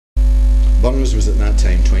Burns was at that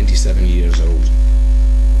time 27 years old.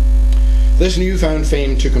 This newfound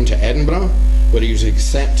fame took him to Edinburgh, where he was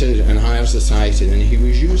accepted in higher society than he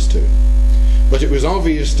was used to. But it was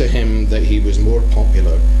obvious to him that he was more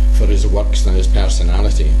popular for his works than his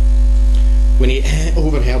personality. When he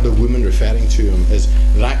overheard a woman referring to him as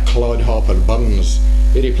that clodhopper Burns,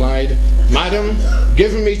 he replied, "Madam,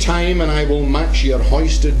 give me time and I will match your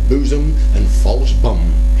hoisted bosom and false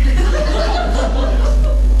bum."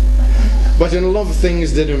 But in love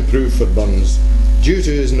things did improve for Burns. Due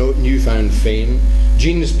to his newfound fame,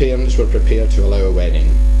 Jean's parents were prepared to allow a wedding.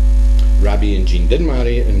 Rabbie and Jean did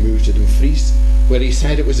marry and moved to Dumfries, where he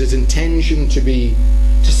said it was his intention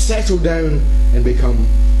to settle down and become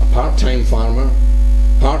a part-time farmer,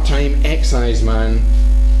 part-time exciseman,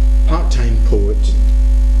 part-time poet,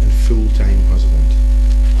 and full-time husband.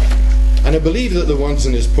 And I believe that the words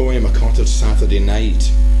in his poem A Cottage Saturday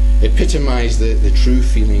Night epitomised the true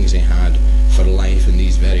feelings he had for life in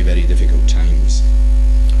these very, very difficult times,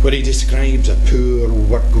 where he describes a poor,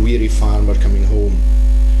 work-weary farmer coming home,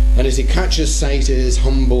 and as he catches sight of his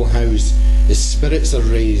humble house, his spirits are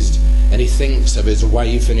raised, and he thinks of his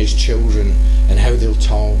wife and his children and how they'll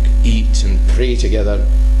talk, eat and pray together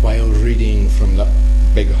while reading from the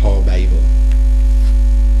big Haw Bible.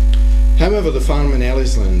 However, the farm in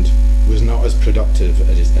Ellisland was not as productive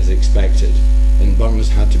as expected, and Burns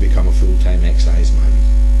had to become a full-time exciseman.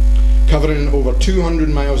 Covering over 200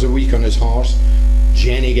 miles a week on his horse,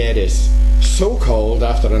 Jenny Geddes, so called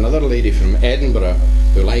after another lady from Edinburgh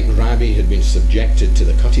who, like Rabbie, had been subjected to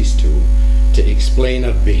the cutty stool to explain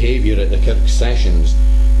her behaviour at the kirk sessions,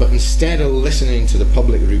 but instead of listening to the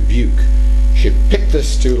public rebuke, she picked the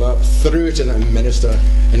stool up, threw it at the minister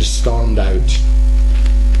and stormed out.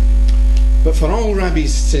 But for all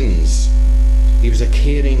Rabbie's sins, he was a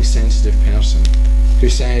caring, sensitive person who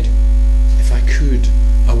said, "If I could,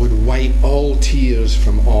 I would wipe all tears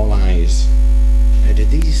from all eyes." Now,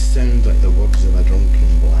 did these sound like the words of a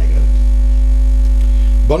drunken blackguard?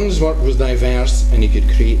 Burns' work was diverse, and he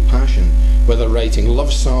could create passion, whether writing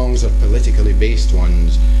love songs or politically based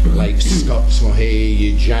ones, like Scots Will Hae,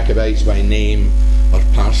 You Jacobites by Name, or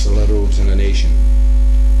Parcel of Rogues in a Nation.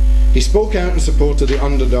 He spoke out in support of the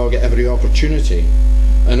underdog at every opportunity,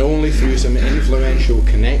 and only through some influential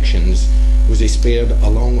connections was he spared a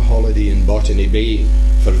long holiday in Botany Bay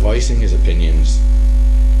for voicing his opinions.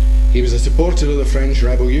 He was a supporter of the French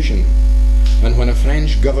Revolution, and when a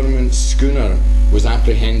French government schooner was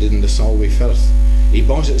apprehended in the Solway Firth, he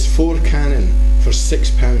bought its 4 cannon for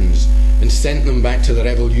 £6 and sent them back to the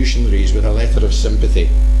revolutionaries with a letter of sympathy.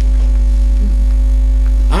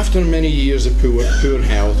 After many years of poor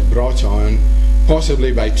health brought on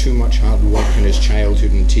possibly by too much hard work in his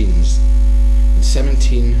childhood and teens, in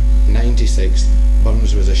 1796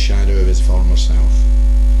 Burns was a shadow of his former self.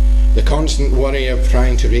 The constant worry of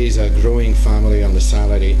trying to raise a growing family on the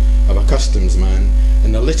salary of a customs man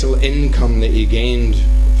and the little income that he gained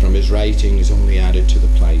from his writings only added to the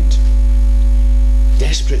plight.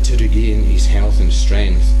 Desperate to regain his health and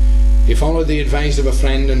strength, he followed the advice of a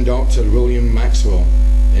friend and doctor, William Maxwell,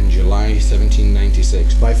 in July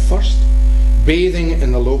 1796 by first bathing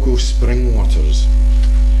in the local spring waters.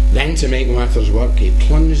 Then, to make matters work, he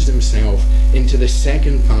plunged himself into the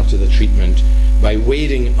second part of the treatment by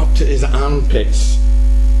wading up to his armpits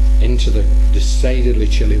into the decidedly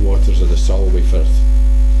chilly waters of the Solway Firth.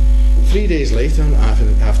 3 days later,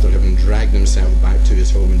 after having dragged himself back to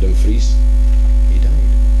his home in Dumfries, he died.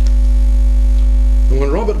 And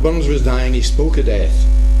when Robert Burns was dying, he spoke of death,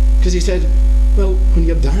 because he said, "Well, when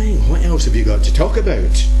you're dying, what else have you got to talk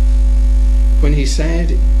about?" When he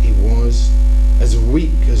said he was as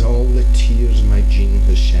weak as all the tears my Jean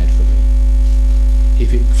has shed for me. He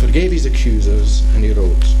forgave his accusers, and he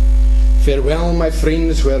wrote, "Farewell, my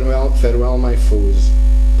friends, farewell, my foes.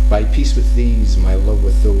 By peace with these, my love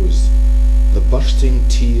with those. The bursting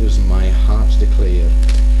tears my heart declare.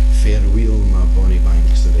 Farewell, my bonny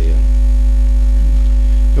banks of Ayr."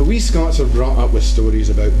 Now, we Scots are brought up with stories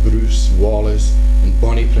about Bruce, Wallace, and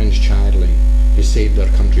Bonnie Prince Charlie, who saved our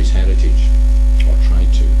country's heritage, or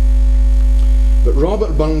tried to. But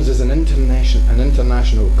Robert Burns is an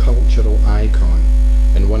international cultural icon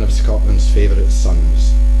and one of Scotland's favourite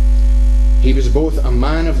sons. He was both a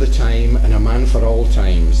man of the time and a man for all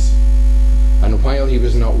times, and while he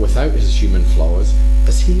was not without his human flaws,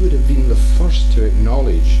 as he would have been the first to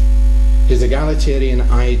acknowledge, his egalitarian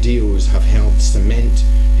ideals have helped cement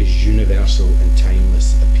his universal and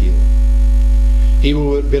timeless appeal. He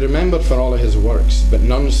will be remembered for all of his works, but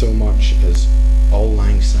none so much as Auld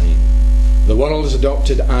Lang Syne, the world's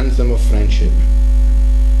adopted anthem of friendship.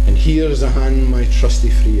 And here's a hand, my trusty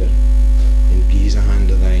freer, and gie's a hand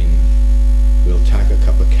of thine.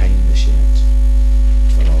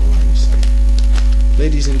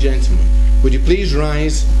 Ladies and gentlemen, would you please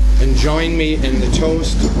rise and join me in the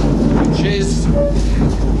toast, which is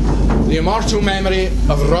the immortal memory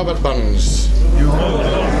of Robert Burns.